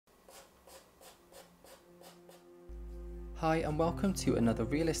Hi and welcome to another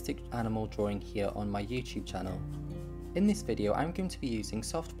realistic animal drawing here on my YouTube channel. In this video I'm going to be using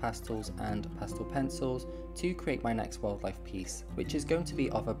Sofft pastels and pastel pencils to create my next wildlife piece, which is going to be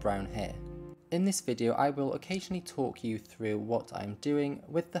of a brown hare. In this video I will occasionally talk you through what I'm doing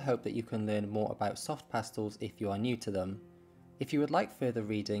with the hope that you can learn more about Sofft pastels if you are new to them. If you would like further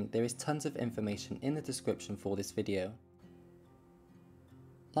reading, there is tons of information in the description for this video.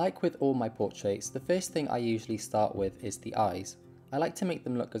 Like with all my portraits, the first thing I usually start with is the eyes. I like to make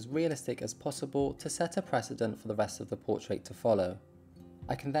them look as realistic as possible to set a precedent for the rest of the portrait to follow.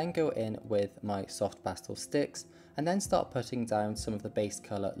 I can then go in with my Sofft pastel sticks and then start putting down some of the base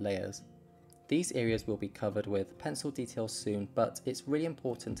colour layers. These areas will be covered with pencil details soon, but it's really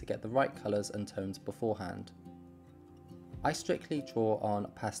important to get the right colours and tones beforehand. I strictly draw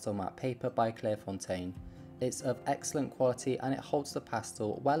on Pastelmat paper by Clairefontaine. It's of excellent quality and it holds the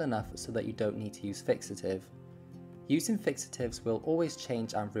pastel well enough so that you don't need to use fixative. Using fixatives will always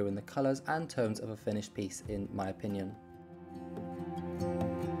change and ruin the colours and tones of a finished piece in my opinion.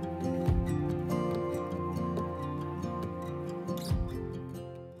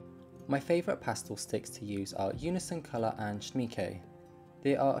 My favourite pastel sticks to use are Unison colour and Schmincke.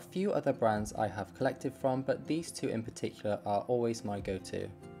 There are a few other brands I have collected from, but these two in particular are always my go-to.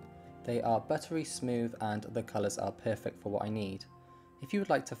 They are buttery smooth and the colours are perfect for what I need. If you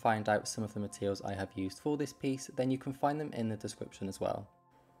would like to find out some of the materials I have used for this piece, then you can find them in the description as well.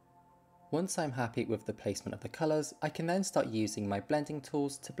 Once I'm happy with the placement of the colours, I can then start using my blending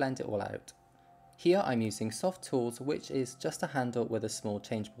tools to blend it all out. Here I'm using Sofft Tools, which is just a handle with a small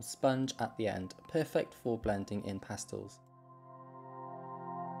changeable sponge at the end, perfect for blending in pastels.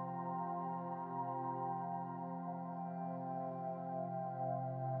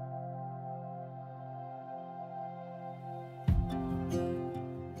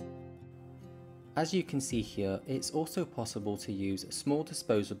 As you can see here, it's also possible to use small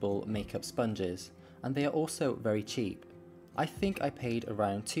disposable makeup sponges, and they are also very cheap. I think I paid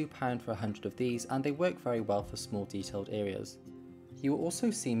around £2 for 100 of these and they work very well for small detailed areas. You will also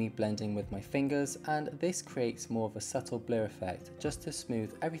see me blending with my fingers, and this creates more of a subtle blur effect just to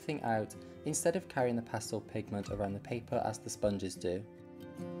smooth everything out instead of carrying the pastel pigment around the paper as the sponges do.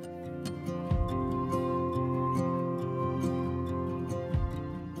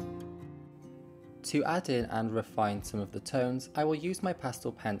 To add in and refine some of the tones, I will use my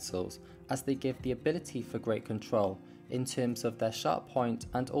pastel pencils as they give the ability for great control in terms of their sharp point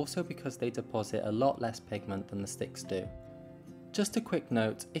and also because they deposit a lot less pigment than the sticks do. Just a quick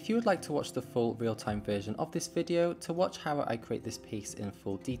note, if you would like to watch the full real-time version of this video to watch how I create this piece in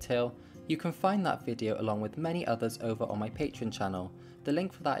full detail, you can find that video along with many others over on my Patreon channel. The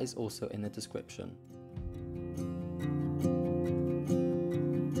link for that is also in the description.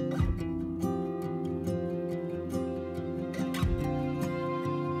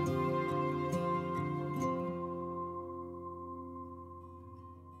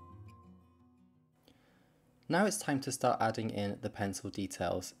 Now it's time to start adding in the pencil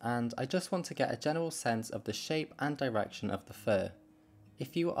details, and I just want to get a general sense of the shape and direction of the fur.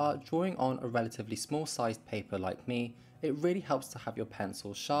 If you are drawing on a relatively small sized paper like me, it really helps to have your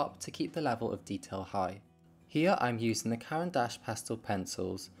pencils sharp to keep the level of detail high. Here I'm using the Caran Pastel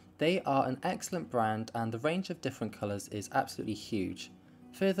Pencils. They are an excellent brand and the range of different colours is absolutely huge.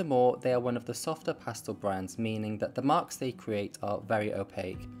 Furthermore, they are one of the softer pastel brands, meaning that the marks they create are very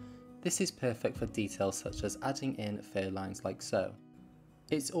opaque. This is perfect for details such as adding in fur lines like so.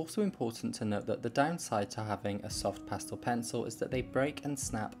 It's also important to note that the downside to having a Sofft pastel pencil is that they break and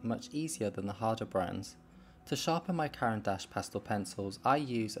snap much easier than the harder brands. To sharpen my Caran pastel pencils, I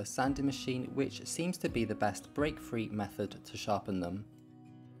use a sanding machine, which seems to be the best break-free method to sharpen them.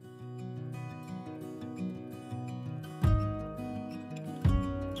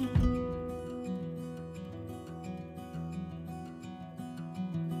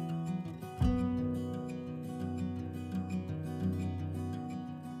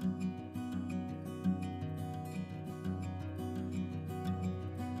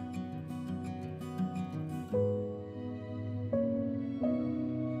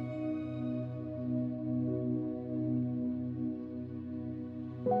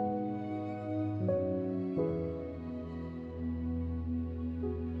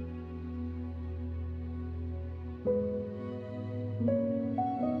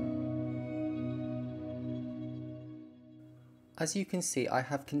 As you can see, I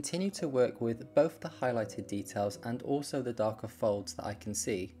have continued to work with both the highlighted details and also the darker folds that I can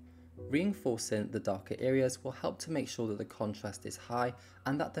see. Reinforcing the darker areas will help to make sure that the contrast is high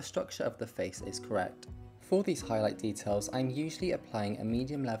and that the structure of the face is correct. For these highlight details, I'm usually applying a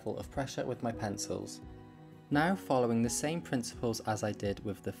medium level of pressure with my pencils. Now, following the same principles as I did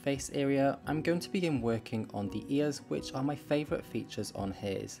with the face area, I'm going to begin working on the ears, which are my favourite features on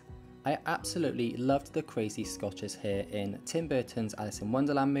hares. I absolutely loved the crazy Scottish hare in Tim Burton's Alice in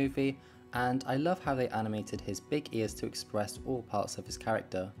Wonderland movie, and I love how they animated his big ears to express all parts of his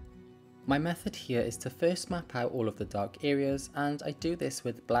character. My method here is to first map out all of the dark areas, and I do this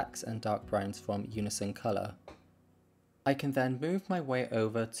with blacks and dark browns from Unison colour. I can then move my way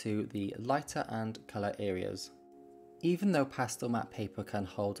over to the lighter and colour areas. Even though Pastelmat paper can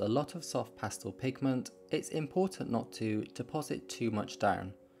hold a lot of soft pastel pigment, it's important not to deposit too much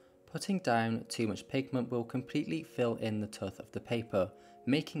down. Putting down too much pigment will completely fill in the tooth of the paper,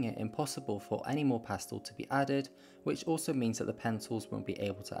 making it impossible for any more pastel to be added, which also means that the pencils won't be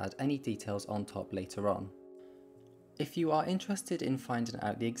able to add any details on top later on. If you are interested in finding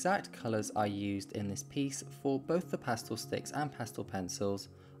out the exact colours I used in this piece for both the pastel sticks and pastel pencils,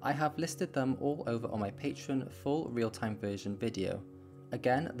 I have listed them all over on my Patreon full real-time version video.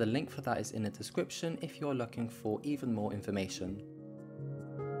 Again, the link for that is in the description if you're looking for even more information.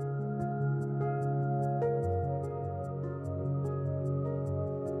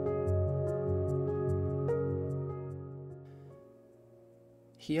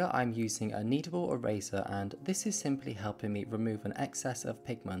 Here I'm using a kneadable eraser, and this is simply helping me remove an excess of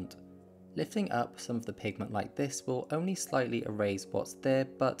pigment. Lifting up some of the pigment like this will only slightly erase what's there,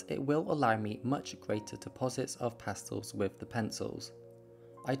 but it will allow me much greater deposits of pastels with the pencils.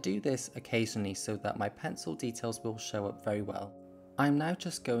 I do this occasionally so that my pencil details will show up very well. I'm now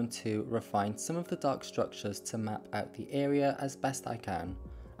just going to refine some of the dark structures to map out the area as best I can.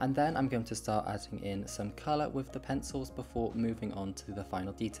 And then I'm going to start adding in some colour with the pencils before moving on to the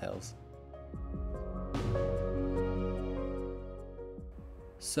final details.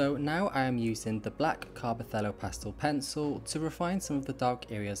 So now I am using the black Carbothello pastel pencil to refine some of the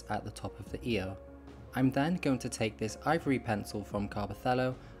dark areas at the top of the ear. I'm then going to take this ivory pencil from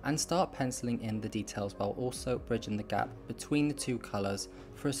Carbothello and start penciling in the details while also bridging the gap between the two colours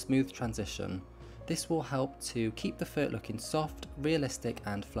for a smooth transition. This will help to keep the fur looking soft, realistic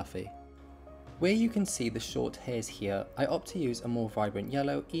and fluffy. Where you can see the short hairs here, I opt to use a more vibrant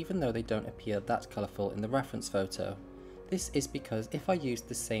yellow even though they don't appear that colourful in the reference photo. This is because if I used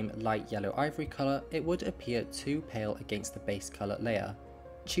the same light yellow ivory colour, it would appear too pale against the base colour layer.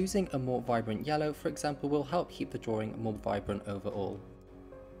 Choosing a more vibrant yellow, for example, will help keep the drawing more vibrant overall.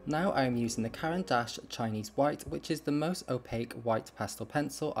 Now I am using the Caran Chinese White, which is the most opaque white pastel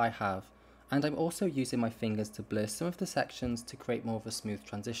pencil I have. And I'm also using my fingers to blur some of the sections to create more of a smooth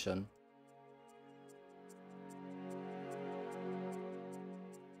transition.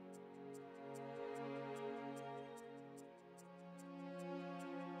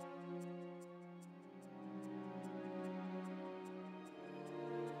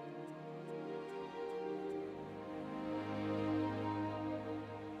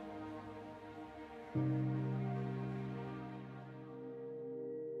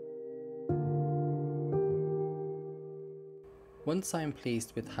 Once I am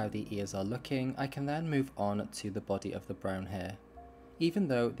pleased with how the ears are looking, I can then move on to the body of the brown hare. Even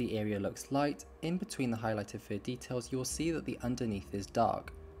though the area looks light, in between the highlighted fur details you'll see that the underneath is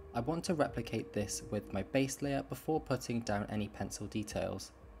dark. I want to replicate this with my base layer before putting down any pencil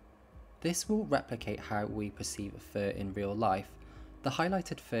details. This will replicate how we perceive fur in real life. The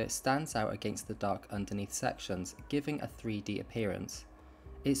highlighted fur stands out against the dark underneath sections, giving a 3D appearance.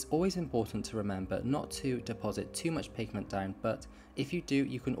 It's always important to remember not to deposit too much pigment down, but if you do,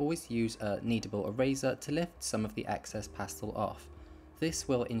 you can always use a kneadable eraser to lift some of the excess pastel off. This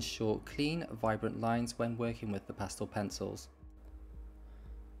will ensure clean, vibrant lines when working with the pastel pencils.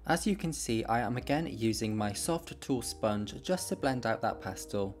 As you can see, I am again using my Sofft tool sponge just to blend out that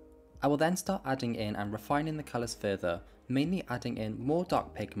pastel. I will then start adding in and refining the colours further, mainly adding in more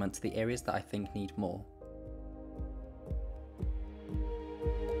dark pigment to the areas that I think need more.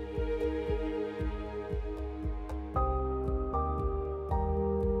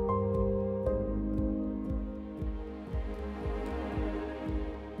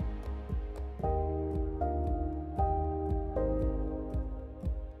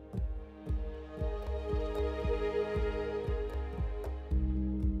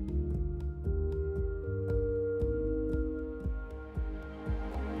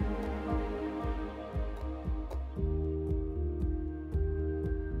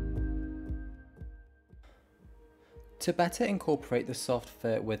 To better incorporate the soft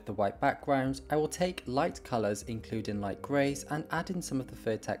fur with the white background, I will take light colours including light greys and add in some of the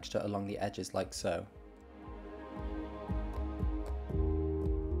fur texture along the edges like so.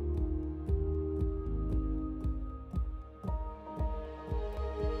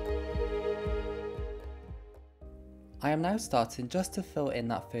 I am now starting just to fill in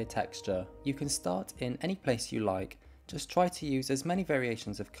that fur texture. You can start in any place you like, just try to use as many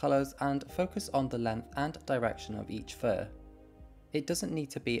variations of colours and focus on the length and direction of each fur. It doesn't need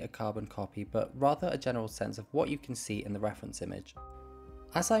to be a carbon copy, but rather a general sense of what you can see in the reference image.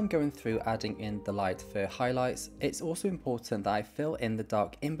 As I'm going through adding in the light fur highlights, it's also important that I fill in the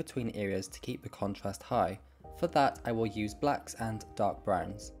dark in between areas to keep the contrast high. For that, I will use blacks and dark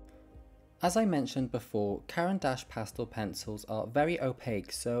browns. As I mentioned before, Caran pastel pencils are very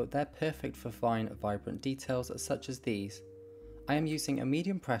opaque, so they're perfect for fine, vibrant details such as these. I am using a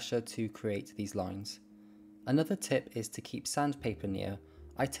medium pressure to create these lines. Another tip is to keep sandpaper near.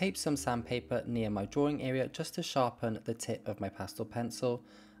 I tape some sandpaper near my drawing area just to sharpen the tip of my pastel pencil,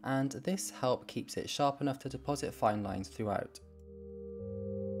 and this help keeps it sharp enough to deposit fine lines throughout.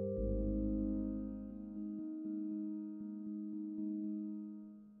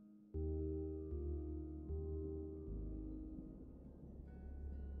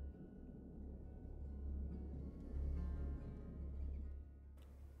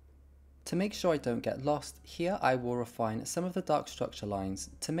 To make sure I don't get lost, here I will refine some of the dark structure lines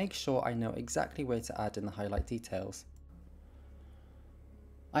to make sure I know exactly where to add in the highlight details.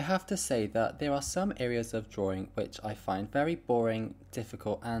 I have to say that there are some areas of drawing which I find very boring,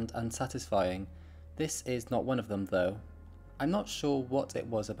 difficult and unsatisfying. This is not one of them though. I'm not sure what it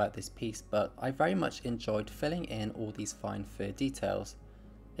was about this piece, but I very much enjoyed filling in all these fine fur details.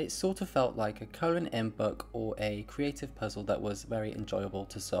 It sort of felt like a colouring in book or a creative puzzle that was very enjoyable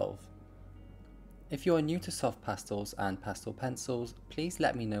to solve. If you are new to soft pastels and pastel pencils, please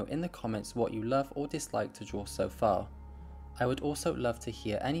let me know in the comments what you love or dislike to draw so far. I would also love to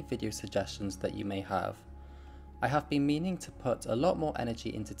hear any video suggestions that you may have. I have been meaning to put a lot more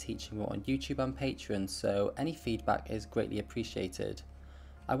energy into teaching more on YouTube and Patreon, so any feedback is greatly appreciated.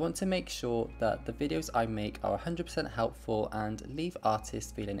 I want to make sure that the videos I make are 100% helpful and leave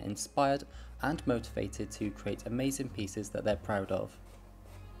artists feeling inspired and motivated to create amazing pieces that they're proud of.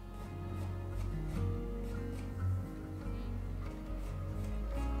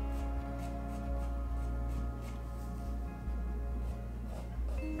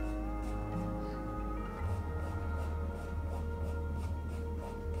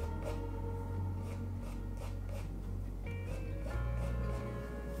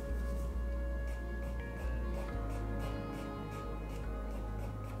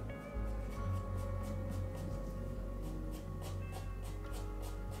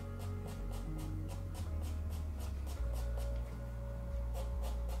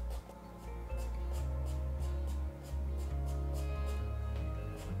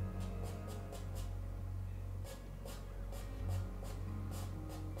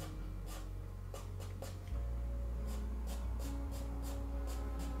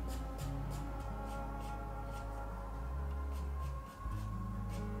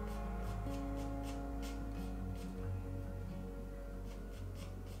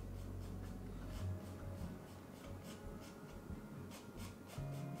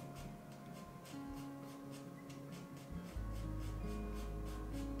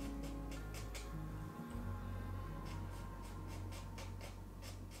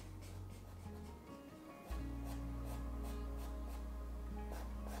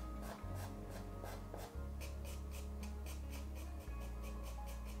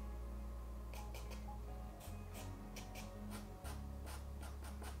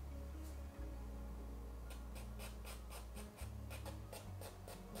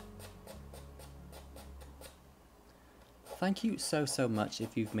 Thank you so much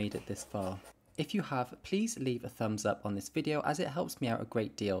if you've made it this far. If you have, please leave a thumbs up on this video as it helps me out a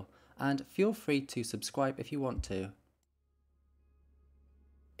great deal, and feel free to subscribe if you want to.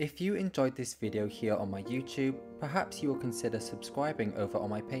 If you enjoyed this video here on my YouTube, perhaps you will consider subscribing over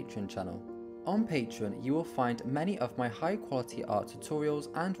on my Patreon channel. On Patreon, you will find many of my high quality art tutorials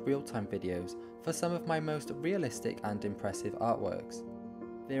and real-time videos for some of my most realistic and impressive artworks.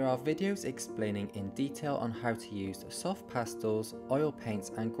 There are videos explaining in detail on how to use soft pastels, oil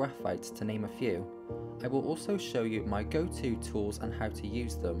paints and graphite to name a few. I will also show you my go-to tools and how to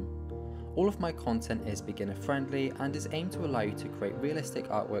use them. All of my content is beginner friendly and is aimed to allow you to create realistic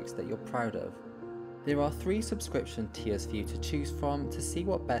artworks that you're proud of. There are 3 subscription tiers for you to choose from to see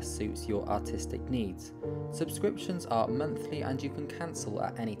what best suits your artistic needs. Subscriptions are monthly and you can cancel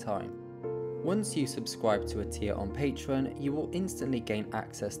at any time. Once you subscribe to a tier on Patreon, you will instantly gain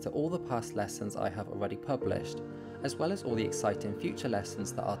access to all the past lessons I have already published, as well as all the exciting future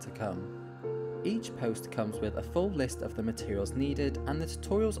lessons that are to come. Each post comes with a full list of the materials needed, and the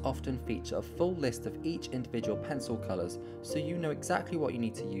tutorials often feature a full list of each individual pencil colours, so you know exactly what you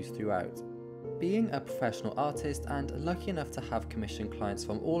need to use throughout. Being a professional artist and lucky enough to have commission clients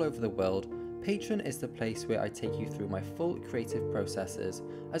from all over the world, Patreon is the place where I take you through my full creative processes,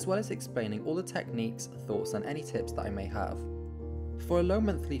 as well as explaining all the techniques, thoughts and any tips that I may have. For a low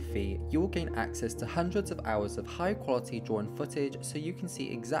monthly fee, you will gain access to hundreds of hours of high quality drawn footage so you can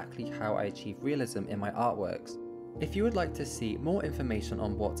see exactly how I achieve realism in my artworks. If you would like to see more information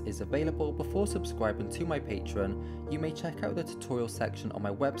on what is available before subscribing to my Patreon, you may check out the tutorial section on my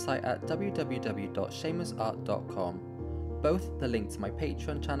website at www.shamelessart.com. Both the link to my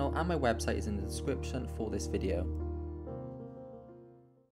Patreon channel and my website is in the description for this video.